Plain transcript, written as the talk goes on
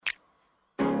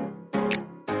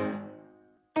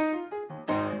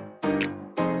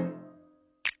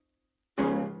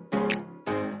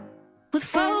with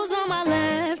foes on my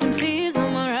left and fears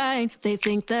on my right. They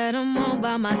think that I'm all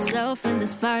by myself in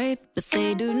this fight, but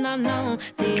they do not know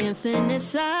the infinite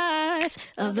size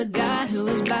of the God who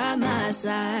is by my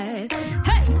side.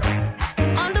 Hey,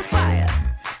 under fire,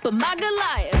 but my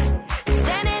Goliath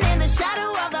standing in the shadow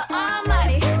of the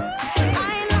Almighty. I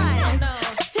ain't lying,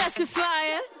 just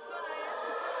testifying.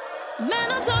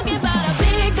 Man, I'm talking about a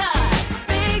big God,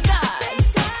 big God.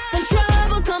 When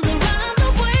trouble comes around the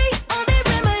way, only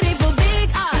remedy for big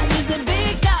odds is a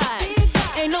big God.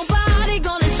 Ain't nobody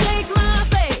gonna shake my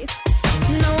faith.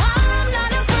 No, I'm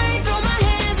not afraid. Throw my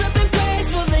hands up in praise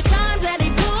for the times that he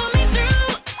pulled me through.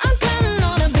 I'm counting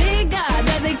on a big God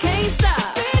that they can't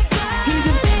stop. He's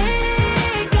a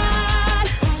big God.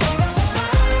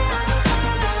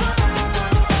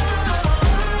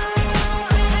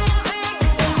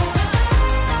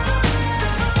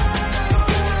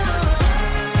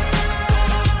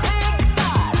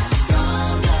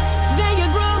 Than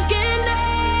your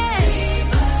brokenness,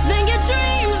 than your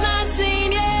dreams not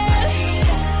seen yet,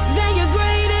 than your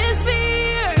greatest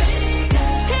fear.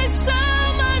 He's so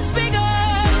much bigger.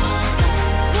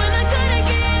 When I couldn't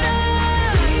get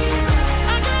up,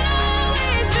 I could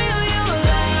always feel your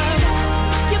love.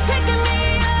 You're picking me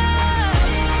up.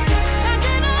 I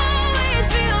can always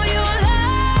feel your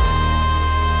love.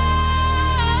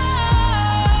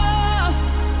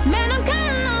 Man, I'm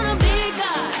counting on a big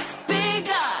God, big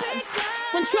God.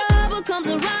 When trouble comes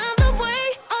around the way,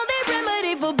 only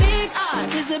remedy for big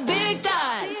odds is a big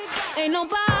God. Ain't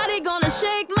nobody gonna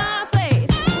shake my faith.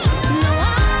 No,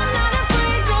 I'm not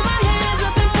afraid. Throw my hands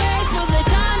up in praise for the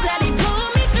times that he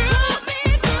pulled me through.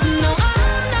 No,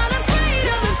 I'm not afraid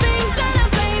of the things that I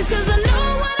face, 'cause I know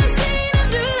what I've seen him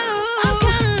do. I'm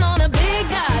counting on a big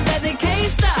God that they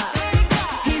can't stop.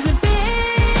 He's a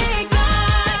big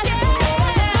God.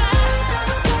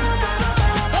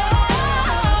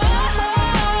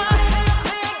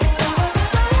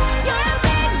 You're a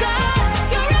big God.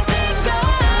 You're a big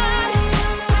God.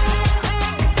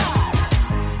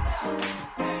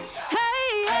 Hey,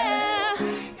 yeah.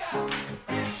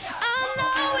 I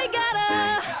know we got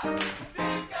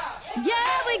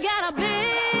a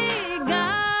big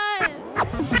God.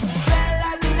 Bad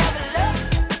like we never left.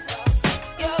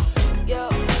 Yo, yo,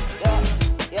 yo,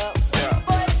 yo.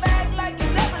 Boy, back like you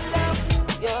never left.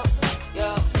 Yo, yo,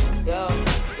 yo,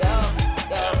 yo,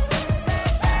 yo.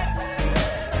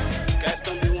 Guys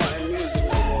don't be wanting music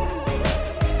no more.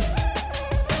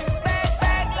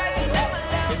 Back like you never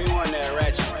left. They be wanting that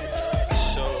ratchet.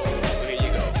 So here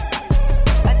you go.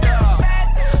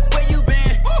 Where you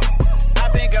been?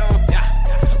 I've been gone.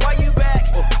 Why you back?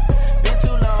 Been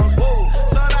too long.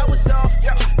 Thought I was off.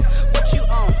 What you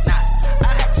on? I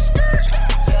had to skirt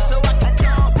so I can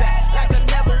come back. Like I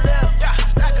never left.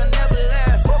 Like I never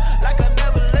left. Like I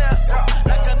never left.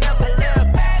 Like I never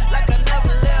left. Like I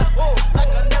never left.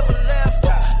 Like I never left.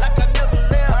 Like I never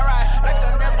left. Alright. Like I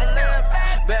never left.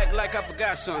 Back like I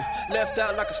forgot some. Left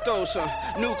out like I stole some.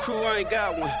 New crew, I ain't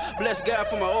got one. Bless God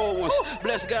for my old ones.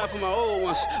 Bless God for my old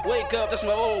ones. Wake up, that's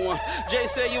my old one. Jay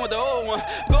said you want the old one.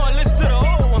 Go and listen to the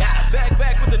old one.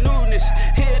 Back with the newness.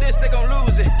 Hear this, they gon'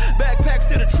 lose it. Backpacks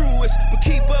to the truest. But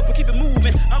keep up and keep it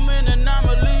moving. I'm an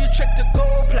anomaly. Check the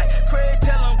gold plaque. Craig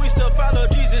tell them we still follow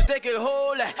Jesus. They can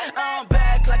hold that. I'm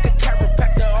back like a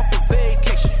chiropractor off a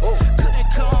vacation.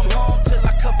 Couldn't come home till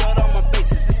I covered all my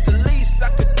bases. It's the least I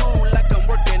could do, like I'm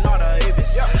working all the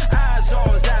Avis. Eyes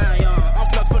on Zion,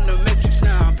 unplugged from the matrix,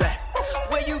 now I'm back.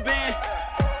 Where you been?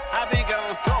 I've been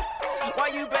gone. Why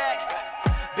you back?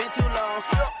 Been too long.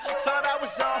 Thought I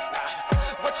was off.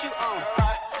 What you on?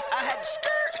 I had to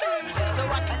skirt so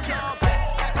I can come back.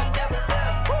 Like I never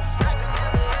left. Like I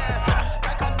never left.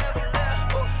 Like I never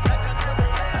left. Like I never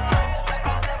left. Like I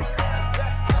never left.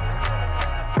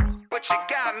 What you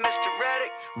got, Mr.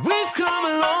 Reddick? We've come a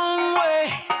long way.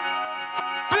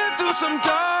 Been through some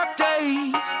dark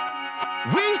days.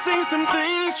 We've seen some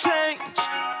things change.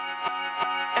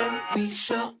 And we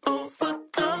shall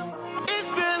overcome. It's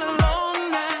been a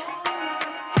long night.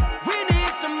 We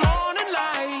need some morning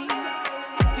light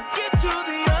to get to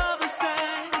the other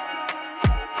side.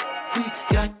 We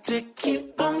got to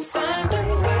keep on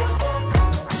finding ways to.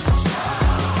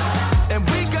 And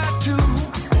we got to.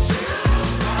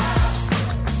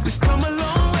 We've come a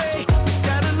long way. We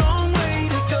got a long way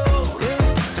to go.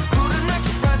 Let's do the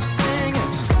next right thing.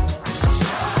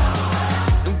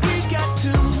 And we got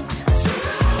to.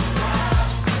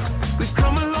 We've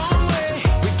come a long way.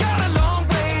 We got a long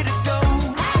way to go.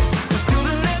 Let's do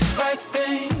the next right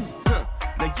thing.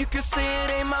 Now you can say it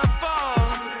ain't my fault,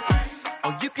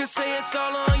 or you can say it's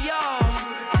all on y'all.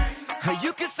 Or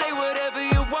you can say whatever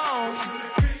you want.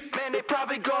 Man, they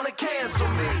probably gonna cancel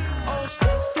me. Oh,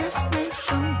 still this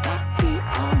nation that we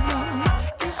all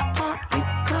know is partly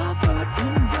covered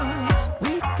in rose.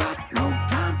 We got no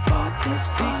time for this.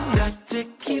 We got to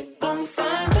keep on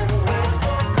finding ways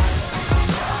to.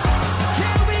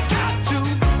 Yeah, we got to.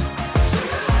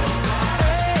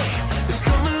 Hey, we've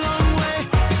come a long way.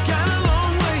 We got a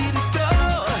long way to go.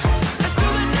 Let's do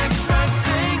the next right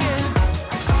thing. And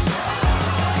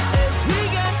we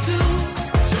got to.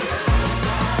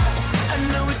 I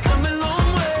know we've come a long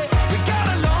way. We got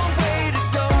a long way to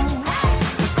go.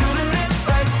 Let's do the next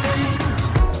right thing.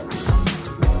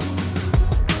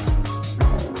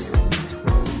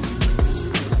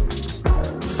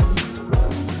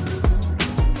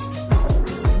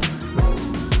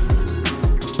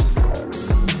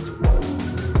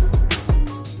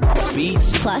 Beats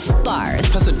Plus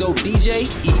bars. plus a dope DJ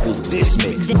equals this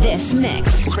mix. This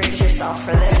mix. Brace yourself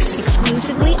for this.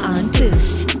 Exclusively on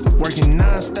Boost. Working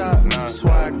non-stop, that's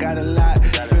why I got a lot.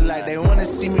 Feel like they wanna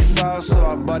see me fall, so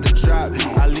I bought the drop.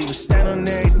 I leave a stand on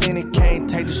everything, they can't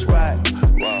take the spot.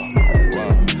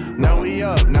 Whoa. Now we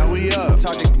up.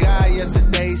 Talked to guy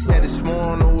yesterday, said it's more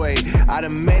on the way. I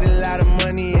done made a lot of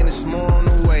money and it's more on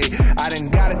the way. I done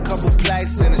got a couple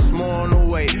plaques and it's more on the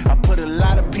way. I put a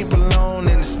lot of people on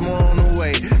and it's more on the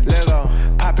way. Lego,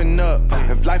 popping up.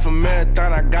 If life a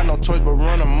marathon, I got no choice but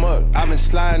run amok. I've been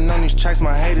sliding on these tracks,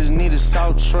 my haters need a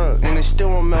salt truck. And they still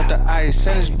won't melt the ice,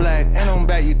 and it's black. And I'm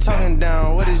back, you talking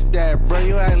down, what is that? Bro,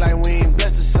 you act like we ain't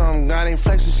blessed or something. God ain't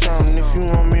flexing something. If you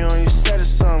want me on your set or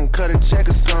something, cut a check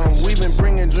or something. We been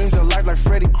bringing dreams to life like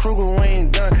Freddy Krueger, we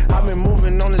ain't done. I've been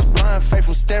moving on this blind faith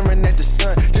from staring at the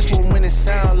sun. Just what when it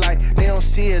sound like, they don't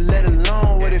see it, let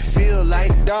alone what it feel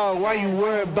like. Dog, why you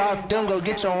worry about them? Go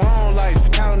get your own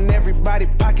life. Counting everybody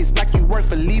pockets like you work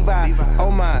for Levi.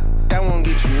 Oh my, that won't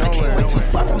get you nowhere. I came way too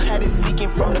far from hiding, seeking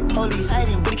from the police.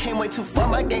 But it came way too far,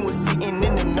 my gang was sitting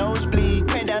in the nosebleed.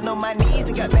 Praying down on my knees,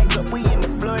 they got back up, we in the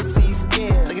floor seats.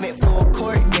 Yeah, looking at full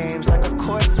court games, like of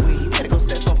course we had to go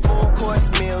step some full course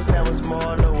meals, that was more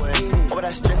on the way. Why would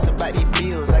I stress about these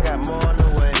bills? I got more on the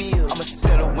way. I'm a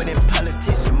still a winning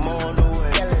politician, more on the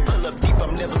way. Pull up deep,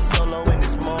 I'm never solo, and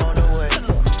it's more on the way.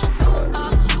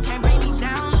 You can't bring me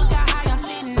down. Look how high I'm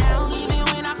sitting now. Even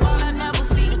when I fall, I never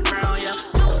see the ground. Yeah,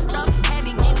 do stuff, had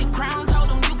to get the crown. Told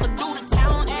them you could do the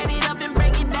count. Add it up and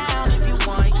break it down if you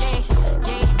want. Yeah.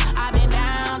 I've been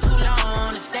down too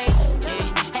long to stay. Yeah,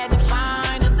 had to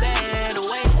find a better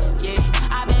way. Yeah,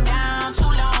 I've been down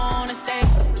too long to stay.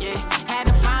 Yeah, had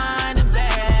to find a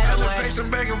better way.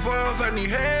 Pacing back and forth, I need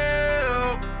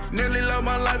help. Nearly lost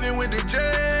my life and went to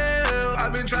jail.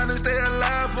 I've been trying to stay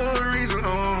alive for a reason.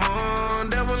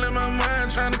 Devil in my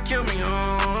mind trying to kill me.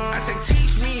 I said,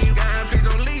 teach me, God, please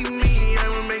don't leave me.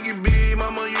 I'ma make it big,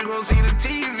 mama, you gon' see the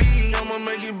TV. I'ma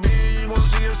make it big, you gon'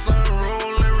 see a sun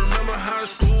rolling. Remember how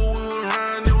school we was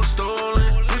around, it was stolen.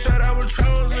 You said I was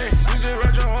chosen. You just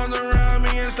wrap your arms around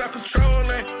me and start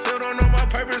controlling. Still don't know my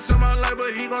purpose in my life,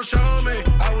 but he gon' show me.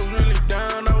 I was really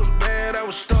down, I was bad, I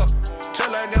was stuck.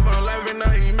 Till I got my life and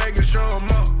now he making sure I'm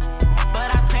up.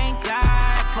 But I thank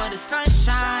God for the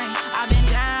sunshine. I've been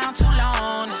down too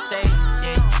long to stay.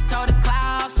 Yeah, told the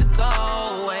clouds to go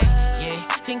away. Yeah,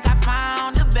 think I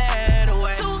found a better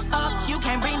way. Too up, you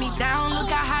can't bring me down.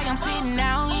 Look how high I'm sitting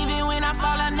now. Even when I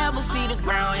fall, I never see the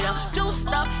ground. Yeah, juiced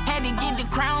up, had to get the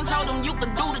crown. Told them you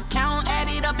could do the count. Add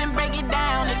it up and break it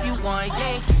down if you want.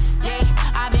 Yeah,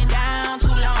 I've been down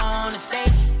too long to stay.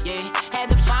 Yeah, had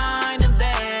to find a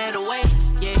better way.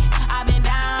 Yeah, I've been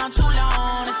down too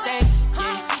long to stay.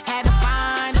 Yeah, had to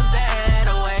find a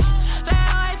better way. They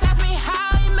always ask me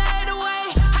how you made a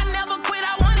way. I never quit,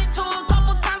 I wanted to. A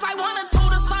couple times I wanted to.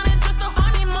 The sun is just a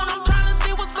honeymoon. I'm trying to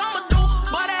see what summer do.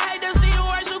 But I hate to see the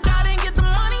worst you got and get the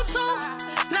money too.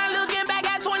 Now looking back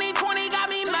at 2020 got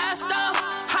me messed up.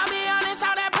 I'll be honest,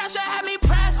 how that pressure had me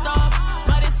pressed up.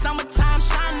 But it's summertime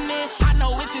shining. I know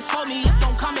if it's for me, it's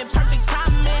gon' come in perfect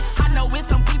timing. I know it's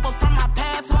some people from my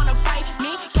past wanna fight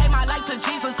me. Gave my life to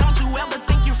Jesus, don't you ever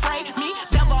think you afraid me?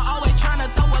 Devil always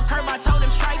tryna throw a curve, I told him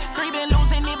straight. 3 been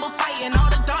losing it, but fighting all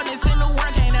the darkness in the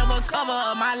world can't ever cover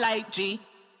up my light, G.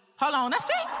 Hold on, that's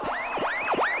it.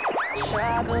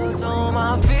 Shackles on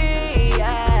my feet,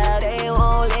 yeah, they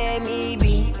won't let me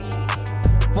be.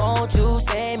 Won't you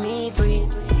set me free?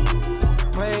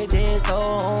 Pray this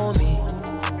on me.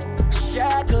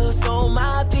 Shackles on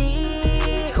my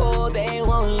feet, oh, they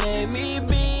won't let me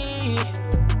be.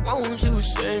 Won't you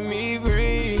set me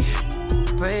free?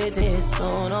 Pray this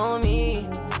on me.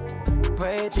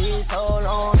 Pray this all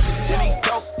on me.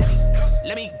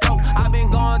 Let me go. I've been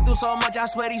going through through so much, I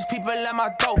swear these people let my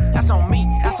throat. That's on me,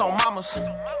 that's on mamas.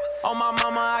 On my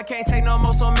mama, I can't take no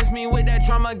more, so miss me with that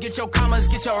drama. Get your commas,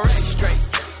 get your racks straight,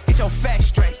 get your facts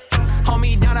straight. Hold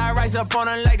me down, I rise up on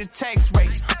her like the tax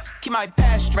rate. Keep my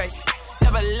past straight,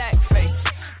 never lack faith.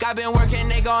 God been working,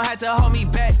 they gon' have to hold me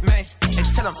back, man. And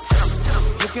tell them,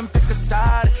 you can pick a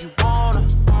side if you wanna.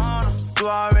 You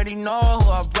already know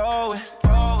who I roll with.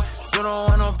 You don't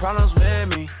want no problems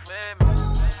with me.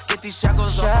 Get these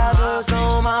shackles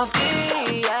on my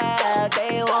feet, yeah,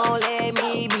 they won't let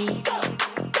me be.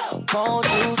 Won't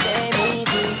you set me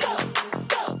free?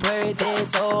 Pray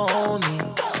this on me.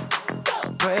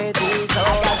 Pray this on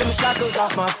me. I got them shackles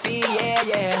off my feet, yeah,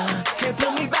 yeah. Can't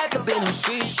put me back up in the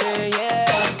streets, yeah.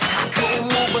 I couldn't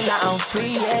move, but now I'm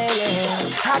free, yeah,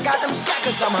 yeah. I got them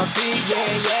shackles on my feet, yeah.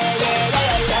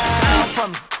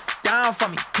 Down for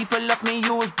me. People left me,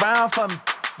 you was brown for me.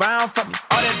 All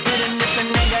that bitterness and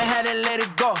anger had to let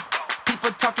it go. People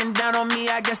talking down on me,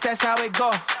 I guess that's how it go.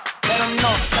 Let them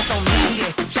know, that's on me,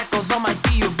 yeah. Shackles on my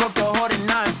feet, you broke the heart and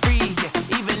now I'm free,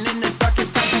 yeah. Even in the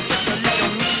darkest time, you put the light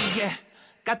on me, yeah.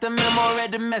 Got the memo,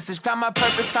 read the message. Found my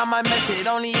purpose, found my method.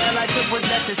 Only hell I took was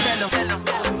lessons. Tell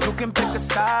them, you can pick a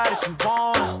side if you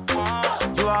want.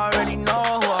 You already know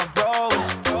who I roll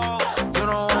with. You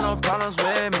don't want no problems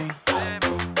with me.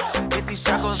 Get these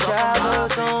shackles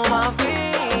on my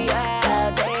feet,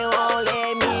 yeah. They won't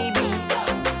let me be.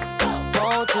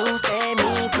 Want to set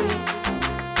me free.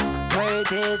 Pray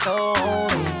this on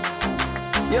me.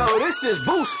 Yo, this is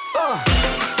Boost.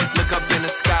 Look up in the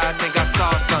sky, I think I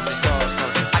saw something.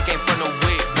 I came from the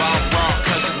wit, raw,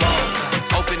 cousin.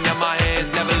 Open up my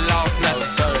hands, never lost nothing.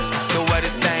 The way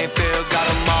this thing feel, got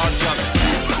them all jumping.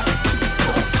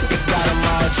 It got them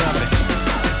all jumping.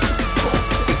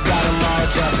 It got them all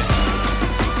jumping.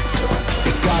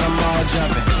 It got them all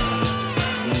jumping.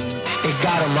 It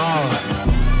got them all.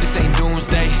 This ain't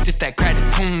doomsday, just that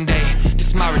gratitude day.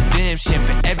 This my redemption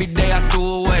for every day I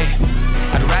threw away.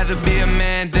 I'd rather be a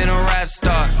man than a rap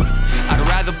star. I'd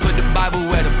rather put the Bible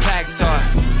where the plaques are.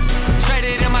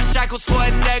 Traded in my shackles for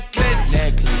a necklace.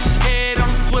 Head on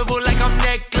a swivel like I'm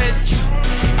necklace.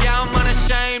 Yeah, I'm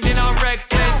unashamed and I'm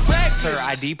reckless. Sir,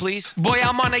 ID please. Boy,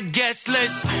 I'm on a guest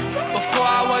list. Before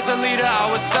I was a leader,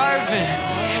 I was serving.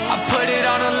 I put it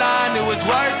on the line, it was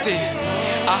worth it.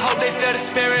 I hope they feel the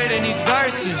spirit in these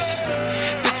verses.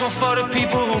 This one for the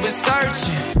people who've been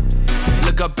searching.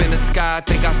 Look up in the sky, I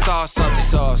think I saw something.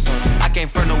 I came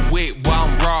from the wit, while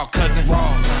I'm raw, cousin.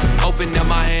 Open up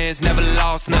my hands, never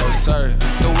lost nothing.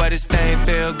 The way this thing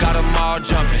feel, got them all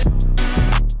jumping.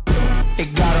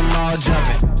 It got them all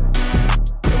jumping.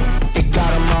 It got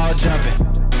them all jumping.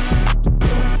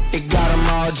 It got them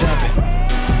all jumping.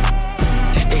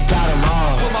 It got them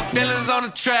all. Put my feelings on the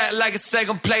track like a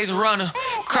second place runner.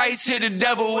 Christ hit the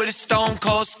devil with a stone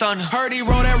cold stunner. Heard he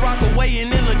rolled that rock away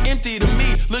and it looked empty to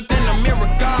me. Looked in the mirror,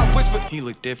 God whispered, he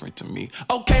looked different to me.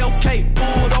 Okay,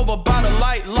 pulled over by the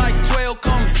light like 12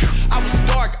 coming. I was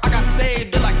dark, I got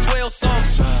saved at like 12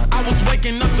 something. I was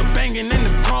waking up to banging in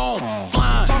the chrome.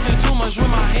 Flying, talking too much with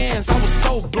my hands, I was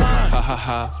so blind. Ha ha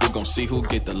ha, we gon' see who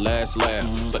get the last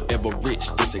laugh. Forever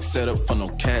rich, this ain't set up for no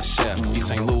cash app. East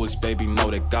St. Louis, baby, know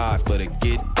that God for the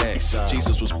get back.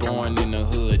 Jesus was born in the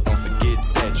hood, don't forget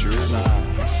that, you hear me?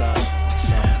 But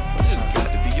this got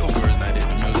to be your first night at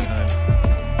the Million, honey.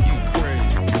 You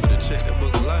crazy, you better check that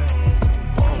book of life.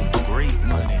 Born with great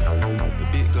money, the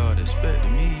big God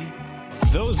expected me.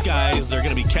 Those guys are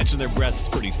gonna be catching their breaths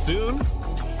pretty soon.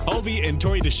 Hovey and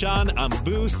Tori Deshawn on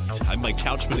Boost. I'm Mike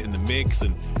Couchman in the mix,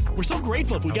 and we're so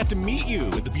grateful if we got to meet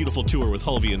you at the beautiful tour with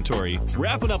Hovey and Tori.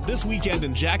 Wrapping up this weekend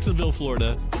in Jacksonville,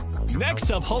 Florida.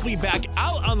 Next up, Hovey back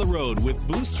out on the road with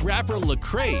Boost rapper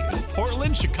Lecrae in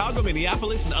Portland, Chicago,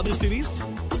 Minneapolis, and other cities.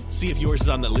 See if yours is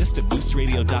on the list at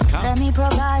BoostRadio.com. Let me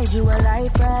provide you a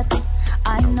life breath.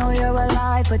 I know you're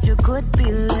alive, but you could be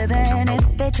living.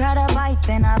 If they try to bite,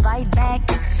 then I bite back.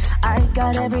 I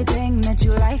got everything that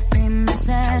your life be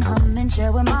missing. Hum and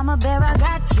share with Mama Bear, I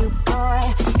got you,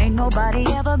 boy. Ain't nobody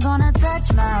ever gonna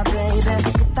touch my baby.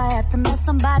 If I have to mess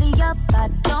somebody up, I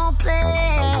don't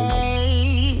play.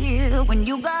 When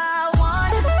you got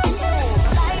one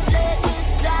life lit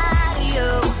inside of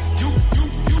you.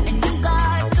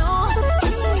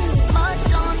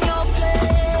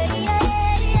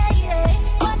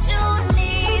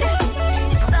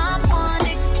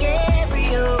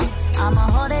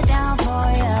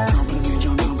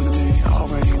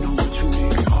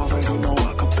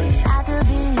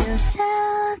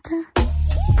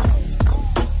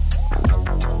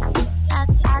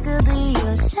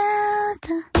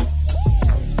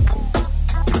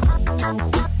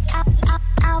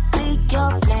 I'll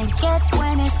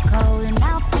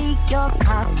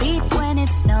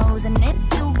toes. And if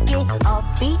you get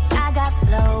off beat, I got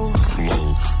flows.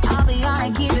 I'll be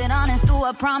honest, keep it honest, do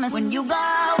a promise. When you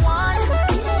got one,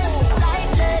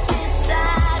 like that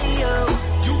inside of you.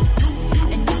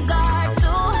 And you got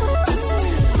two,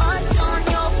 much on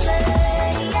your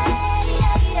plate.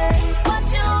 What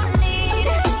you need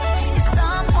is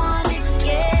someone to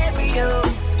carry you.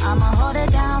 I'ma hold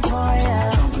it down for you.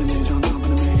 Jumping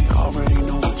to me, already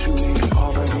know what you need,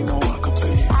 already know I could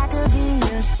be. I could be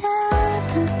your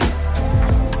shelter.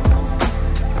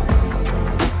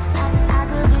 I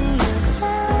could be your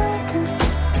shelter.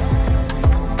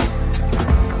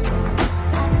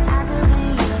 I could be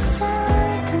your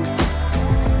shelter.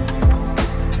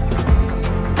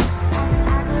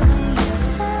 I could be your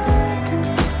shelter.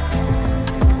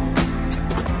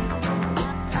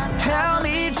 Help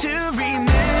me to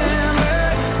remember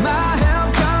my help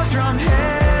comes from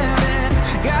heaven.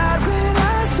 God, when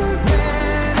I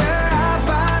surrender, I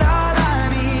find all I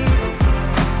need.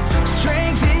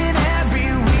 Strength in every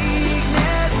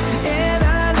weakness, in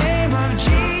the name of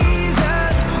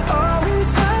Jesus. Always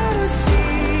not a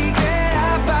secret,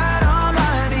 I find all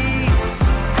my needs.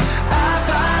 I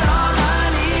find all my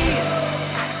needs.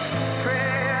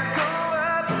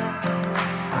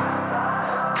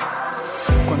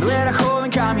 Cuando era joven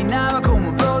caminaba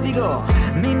como pródigo.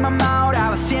 Mi mamá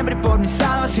oraba siempre por mi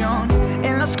salvación.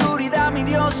 En la oscuridad mi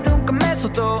Dios nunca me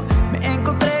soltó. Me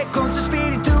encontré con su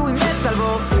espíritu y me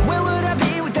salvó. Where would I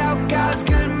be without God's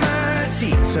good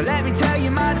mercy? So let me tell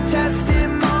you my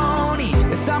testimony.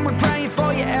 There's someone praying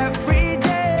for you every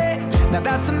day. Now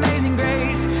that's amazing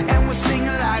grace. And we're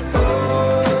singing like,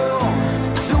 oh,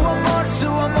 su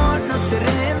amor no se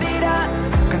rendirá.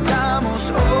 Cantamos,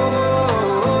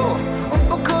 oh, un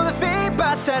poco de fe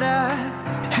pasará.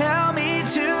 Help me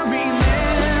to remember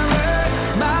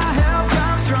my help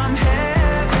comes from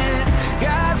heaven.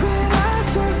 God, when I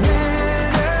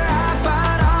surrender, I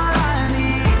find all I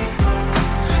need.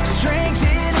 Strength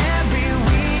in every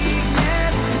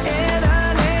weakness, in the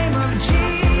name of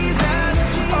Jesus.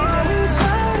 Always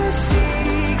not a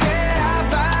secret, I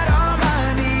find all my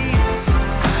needs.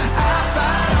 I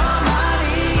find all my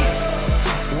needs.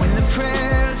 When the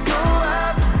prayers go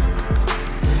up,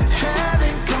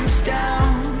 heaven comes down.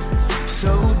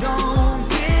 So don't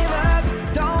give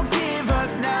up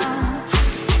now.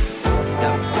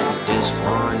 Yeah, this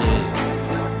morning,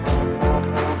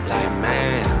 like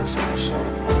man,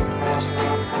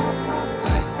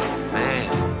 like man,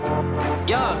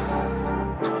 yeah.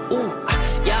 Ooh,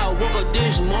 yeah, I woke up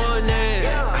this morning,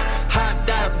 hopped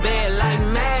out of bed like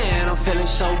man, I'm feeling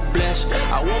so blessed.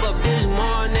 I woke up this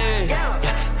morning,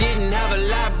 didn't have a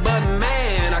lot, but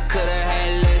man, I could've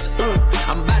had less.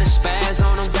 I'm about to spaz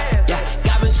on them, yeah,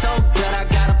 got me so good, I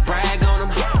gotta brag on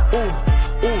them.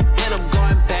 And I'm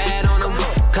going bad on them,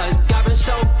 cause got me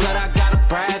so good, I gotta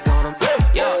brag on them,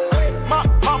 yeah.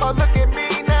 Mama, look at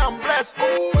me, now I'm blessed.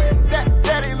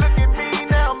 Daddy, look at me,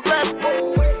 now I'm blessed.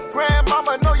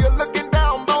 Grandmama, know you're looking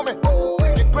down on me.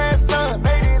 Your grandson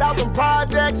made it out them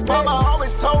projects. Mama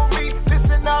always told me,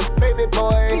 listen up, baby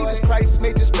boy. Jesus Christ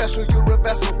made you special, you're a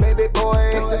vessel, baby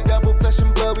boy. It's the devil, flesh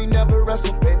and blood, we never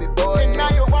wrestle, baby boy. And now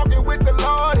you're walking with the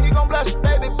Lord, he gon' bless you,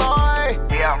 baby boy.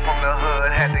 Yeah, I'm from the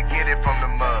hood, had to get it from the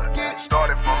mud.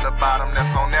 Started from the bottom,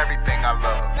 that's on everything I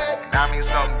love. And I mean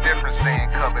something different, saying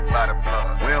covered by the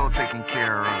blood. Well taken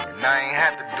care of, and I ain't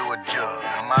had to do a jug.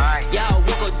 Am I? Yeah, I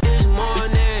woke up this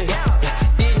morning,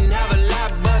 didn't have a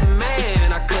lot, but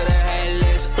man, I could've had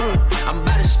less. I'm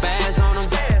about to spaz on them,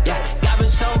 yeah, got me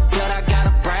so good, I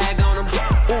gotta brag on them.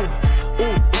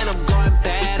 And I'm going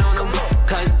bad on them,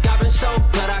 cause got me so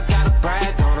good, I gotta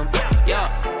brag on them, yeah,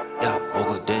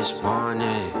 woke up this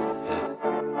morning,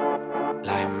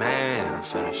 like man, I'm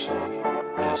feeling so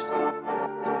blessed,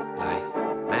 like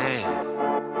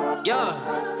man, yeah.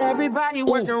 Everybody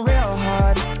working real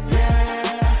hard,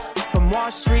 yeah. From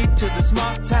Wall Street to the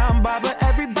small town barber,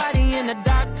 everybody in a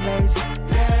dark place,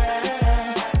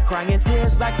 yeah. Crying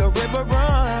tears like a river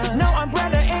run. No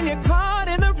umbrella and you're caught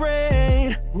in the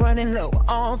rain. Running low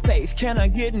on faith, can I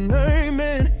get an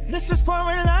amen? This is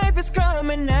foreign life, it's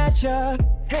coming at ya.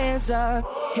 Hands up,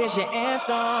 here's your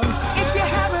anthem. If you're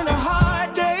having a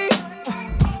hard day,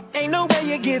 ain't no way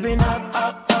you're giving up.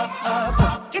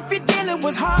 If you're dealing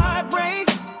with heartbreak,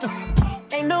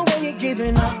 ain't no way you're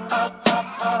giving up.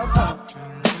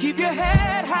 Keep your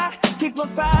head high, keep on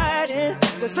fighting.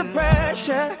 Cause the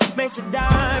pressure makes a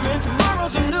diamond.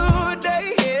 Tomorrow's a new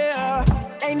day, yeah.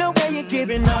 Ain't no way you're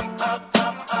giving up.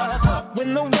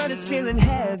 When the world is feeling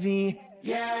heavy,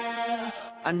 yeah.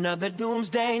 Another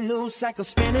doomsday news cycle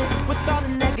spinning with all the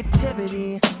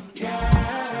negativity,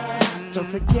 yeah. Don't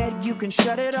forget you can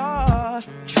shut it off.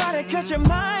 Try to catch your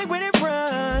mind when it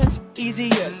runs.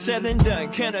 Easier said than done,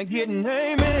 can I get an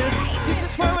amen? This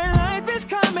is for when life is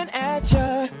coming at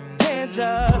ya. Hands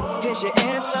up, here's your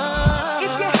anthem.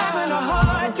 If you're having a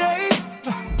hard day,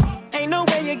 ain't no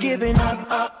way you're giving up.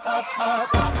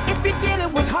 If you're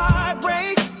dealing with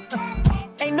heartbreak,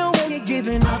 ain't no way you're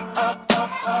giving up.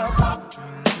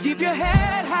 Keep your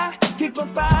head high, keep on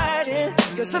fighting.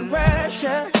 Cause the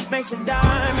pressure makes a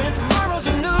diamond. Tomorrow's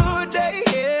a new day,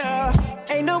 yeah.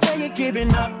 Ain't no way you're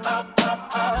giving up.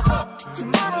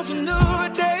 Tomorrow's a new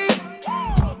day.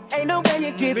 Ain't no way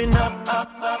you're giving up.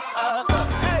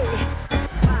 Hey.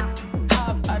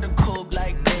 Hop out the coupe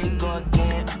like they go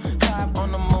again. Hop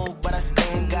on the move, but I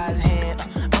stay in God's hand.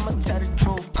 I'ma tell the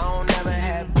truth, I don't never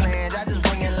have plans. I just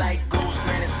wing it like Goose,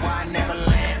 man, that's why I never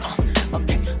land.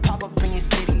 Okay, pop up in your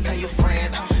city, tell your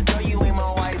friends. Girl, you ain't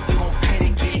my wife, we gon' pay to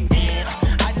get in.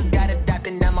 I just got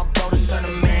adopted, now my brother, son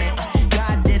of man.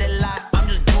 God did a lot, I'm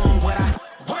just doing what I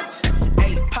want.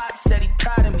 Hey, Pop said he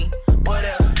proud of me. What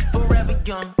else? Forever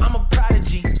young, I'm a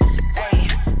prodigy. Hey,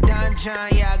 Don John,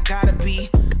 yeah, I gotta be.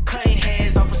 Cutting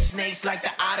heads off of snakes like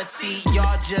the Odyssey.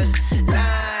 Y'all just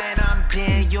lying, I'm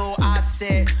Daniel. I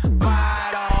said,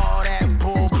 bite all that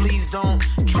bull, please don't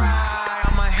try.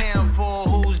 I'm a handful,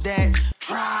 who's that?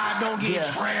 Try, don't get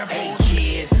trampled. Hey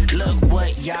kid, look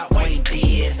what Yahweh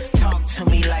did. Talk to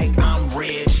me like I'm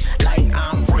rich,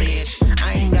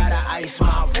 I ain't gotta ice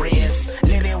my wrist.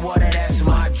 Living water, that's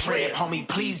my drip. Homie,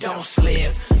 please don't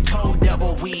slip. Told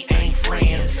devil we ain't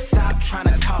friends. Stop trying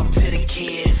to talk to the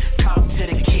kid. Talk to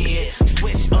the kid.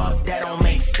 Switch up, that don't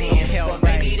make sense. Hell,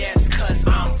 maybe that's cause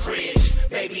I'm rich.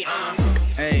 Baby, I'm.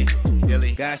 Hey,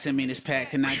 God sent me this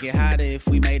pack. Can I get hotter if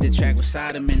we made the track with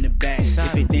Sodom in the back?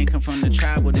 If it didn't come from the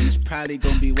tribal, then it's probably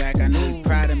gonna be whack. I know he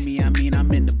proud of me. I mean,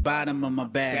 I'm in the bottom of my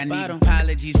bag. I need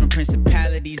apologies from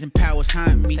principalities and powers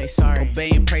haunting me. Say sorry.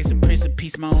 Obey and praise the Prince of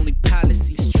Peace, my only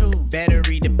policy. It's true. Better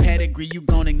read the pedigree. You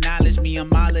gon' acknowledge me.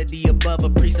 I'm all of the above. A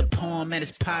priest, a poem, and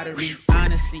it's pottery.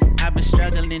 Honestly, I've been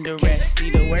struggling to rest. See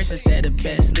the worst instead of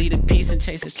best. Lead a peace and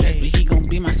chase the stress, but he gon'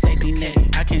 be my safety net.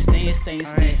 I can't stay in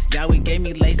Saint's nest. Yahweh gave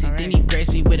me lacy, then he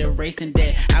graced me with a racing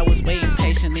debt. I was waiting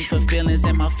patiently for feelings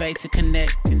in my faith to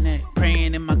connect.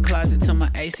 Praying in my closet till my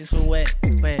aces were wet.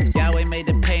 Yahweh made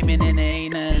the payment and there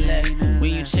ain't nothing left.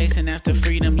 When you chasing after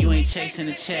freedom, you ain't chasing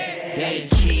a check. Hey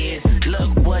kid,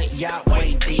 look what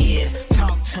Yahweh did.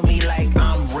 Talk to me like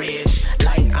I'm rich,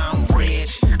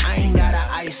 I ain't gotta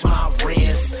ice my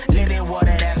wrist. Living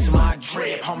water, that's my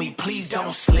drip. Homie, please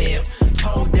don't slip.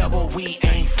 Told devil we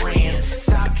ain't friends.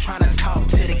 Stop trying to talk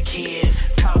to the kid.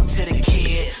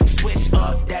 Switch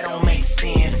up, that don't make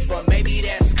sense. But maybe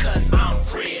that's cause I'm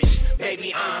rich.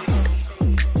 Baby, I'm.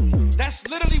 That's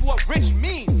literally what rich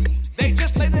means. They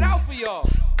just laid it out for y'all.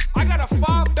 I got a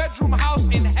 5-bedroom house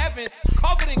in heaven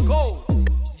covered in gold.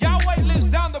 Yahweh lives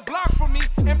down the block from me,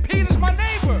 and Peter's my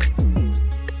neighbor.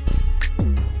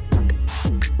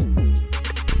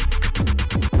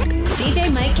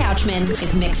 DJ Mike Couchman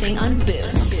is mixing on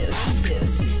Boost.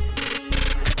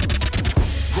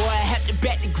 Boy, I have to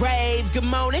bet the grave, good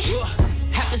morning.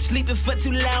 Have been sleeping for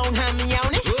too long, I'm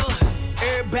yawning.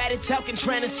 Everybody talking,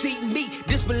 trying to see me.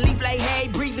 Disbelief like, hey,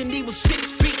 breathing, he was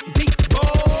 6 feet deep.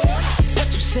 What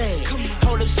you say?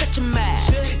 Hold up, shut your mouth.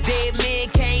 Dead man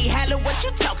can't holler what you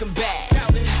talking about.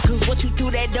 Cause what you threw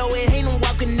that door, it ain't no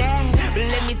walking now. But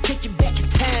let me take you back in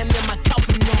time, in my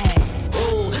coffin now.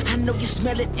 Oh, I know you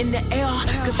smell it in the air.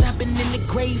 Cause I've been in the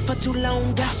grave for too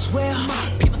long, I swear.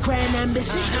 People crying, I'm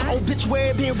missing. Oh, bitch, where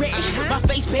it been written? My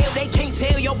face pale, they can't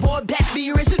tell your boy back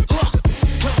be risen.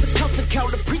 Close the coffin, call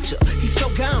the preacher, he's so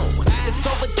gone. It's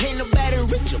over, can't nobody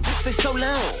reach him. Say so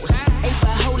long, ain't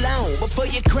but hold on. Before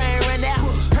you crying run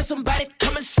out, heard somebody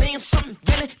come and saying something,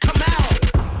 yelling, come out.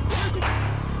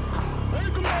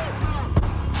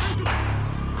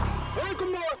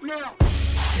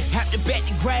 Have to bet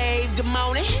the grave, good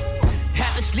morning.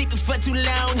 Have been sleeping for too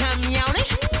long, I'm yawning.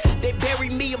 They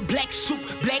buried me in black suit,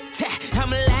 black tie.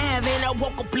 I'm alive and I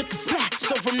woke up looking fly.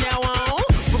 So from now on,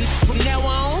 from now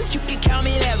on, you can call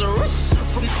me Lazarus.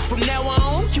 From now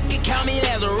on, you can call me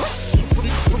Lazarus.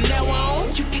 From now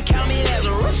on, you can call me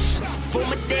Lazarus. For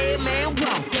my dead man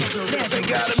walk. They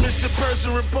got a missing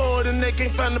person report and they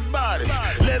can't find the body.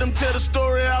 Let them tell the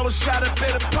story, I was shot up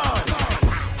at a party.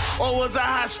 Or was I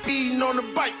high speeding on the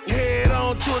bike? Head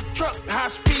on to a truck, high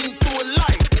speeding through a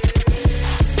light.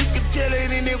 You can tell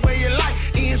it any way you like.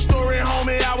 In story,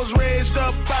 homie, I was raised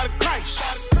up by the Christ.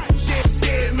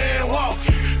 Dead man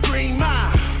walking, Green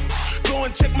Mile. Go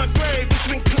and check my grave, it's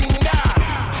been cleaned out.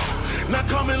 Now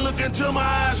come and look into my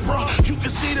eyes, bro. You can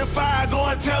see the fire, go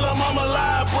and tell them I'm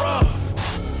alive, bro.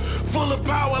 Full of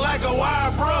power like a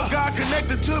wire, bruh. God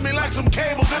connected to me like some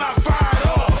cables and I fired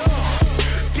up.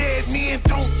 Dead men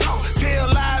don't talk, tell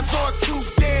lies or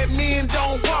truth. Dead men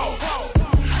don't walk.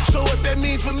 So what that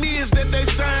means for me is that they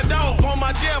signed off on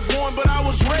my death warrant, but I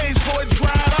was raised for it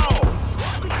dried off.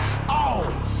 Oh.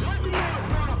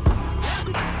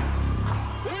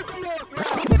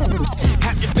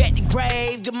 Have to bet the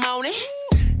grave, good morning.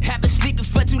 Have been sleeping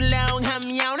for too long, I'm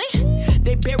yawning.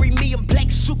 They buried me in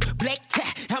black soup, black tie.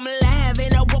 I'm alive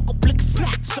and I woke up looking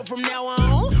flat. So from now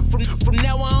on, from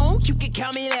now on, you can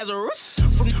call me Lazarus.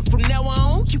 From now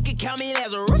on, you can call me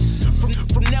Lazarus.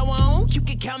 From now on, you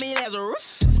can call me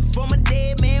Lazarus. From a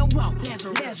dead man walk,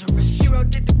 Lazarus. Hero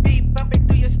did the beat, bumping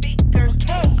through your speakers.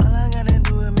 Okay. All I gotta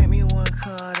do is make me one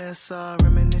call, that's all.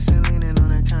 Reminiscing, leaning on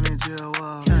that county jail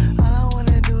wall. All I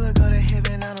wanna do is go to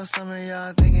heaven. I know some of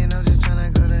y'all thinking I'm just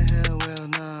tryna go to hell. Well,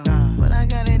 no. What I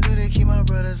gotta do to keep my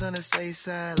brothers on the safe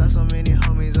side? Lost so many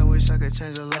homies, I wish I could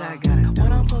change a lot. What I gotta do?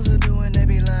 What I'm supposed to do when they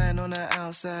be lying on the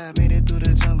outside? Made it through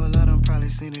the jungle, I done probably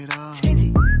seen it all.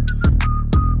 Switchy.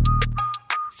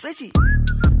 Switchy.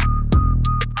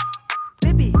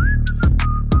 Lippy.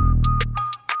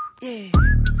 Yeah.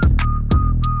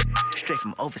 Straight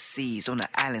from overseas on the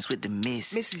islands with the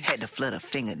miss. Had to flood a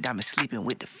finger, diamond sleeping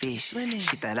with the fish.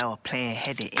 She thought I was playing,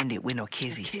 had to end it with no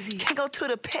kizzy. Can't go to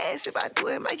the past, if I do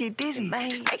it, might get dizzy.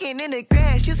 Snaking in the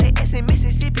grass, you say S in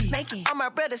Mississippi. Snaking. All my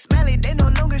brothers Smiley, they no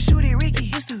longer shoot it Ricky.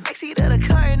 Used to backseat of the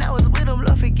car and I was with him,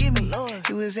 Lord forgive me. Lord.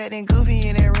 He was acting goofy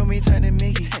in that room, he turned to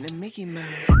Mickey. Turned to Mickey, man.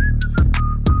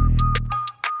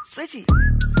 Switchy.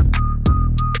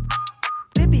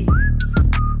 Lippy.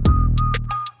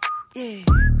 Yeah.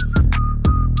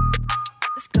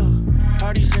 Let's go.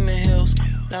 Parties in the hills,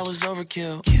 that was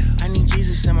overkill. I need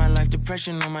Jesus in my life,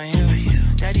 depression on my heel.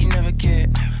 Daddy never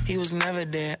cared, he was never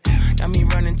there. Got me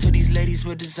running to these ladies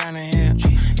with designer hair.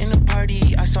 In the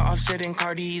party, I saw Offset and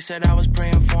Cardi. He said I was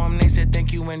praying for him, they said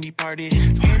thank you when he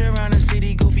partied. Skate around the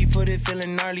city, goofy footed,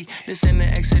 feeling gnarly. Listen to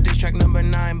Exodus track number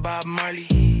 9, Bob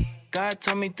Marley. God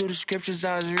told me through the scriptures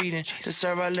I was reading to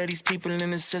serve all of these people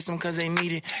in the system cause they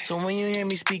need it. So when you hear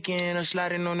me speaking or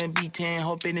sliding on the B10,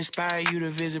 hope it inspire you to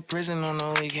visit prison on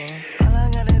the weekend. All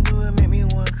I gotta do is make me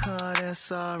one call,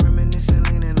 that's all. Reminiscing,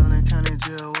 leaning on that county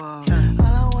jail wall.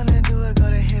 All I wanna do is go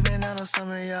to heaven. I know some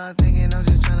of y'all thinking I'm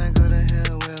just tryna go to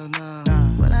hell. Well, no.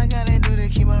 What I gotta do to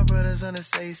keep my brothers on the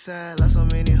safe side? Lost so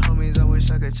many homies, I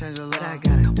wish I could change a lot. What I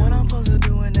gotta do? What I'm supposed to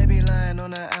do when they be lying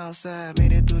on the outside?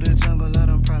 Made it through the jungle, I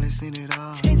done probably seen it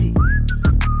all. Switchy.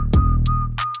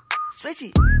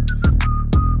 Switchy.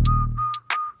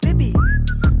 Lippy.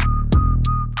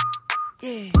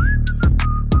 Yeah.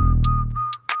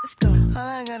 Let's go. All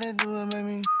I gotta do is make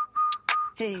me.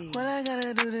 Hey. What I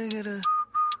gotta do to get a.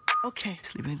 Okay.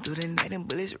 Sleeping through the night and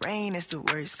bullets rain, that's the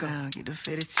worst sound. Get the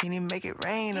fettuccine, make it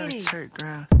rain on the church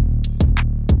ground.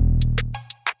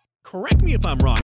 Correct me if I'm wrong.